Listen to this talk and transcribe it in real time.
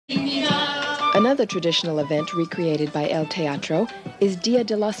Another traditional event recreated by El Teatro is Dia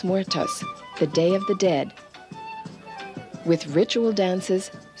de los Muertos, the Day of the Dead. With ritual dances,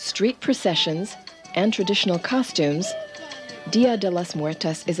 street processions, and traditional costumes, Dia de los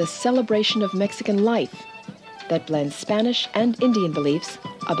Muertos is a celebration of Mexican life that blends Spanish and Indian beliefs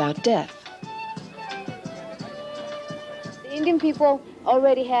about death. The Indian people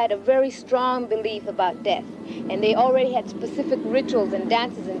already had a very strong belief about death, and they already had specific rituals and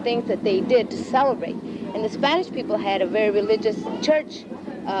dances and things that they did to celebrate. And the Spanish people had a very religious church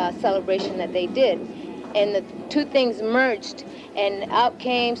celebration that they did. And the two things merged, and out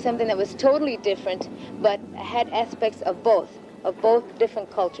came something that was totally different, but had aspects of both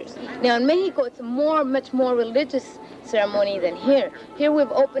different cultures. Now in Mexico, it's much more religious ceremony than here. Here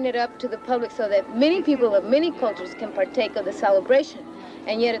we've opened it up to the public so that many people of many cultures can partake of the celebration,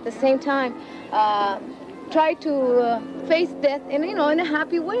 and yet at the same time try to face death in a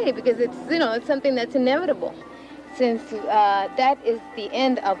happy way, because it's it's something that's inevitable. Since that is the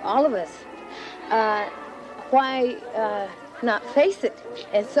end of all of us, why not face it?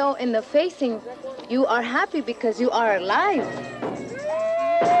 And so in the facing, you are happy because you are alive.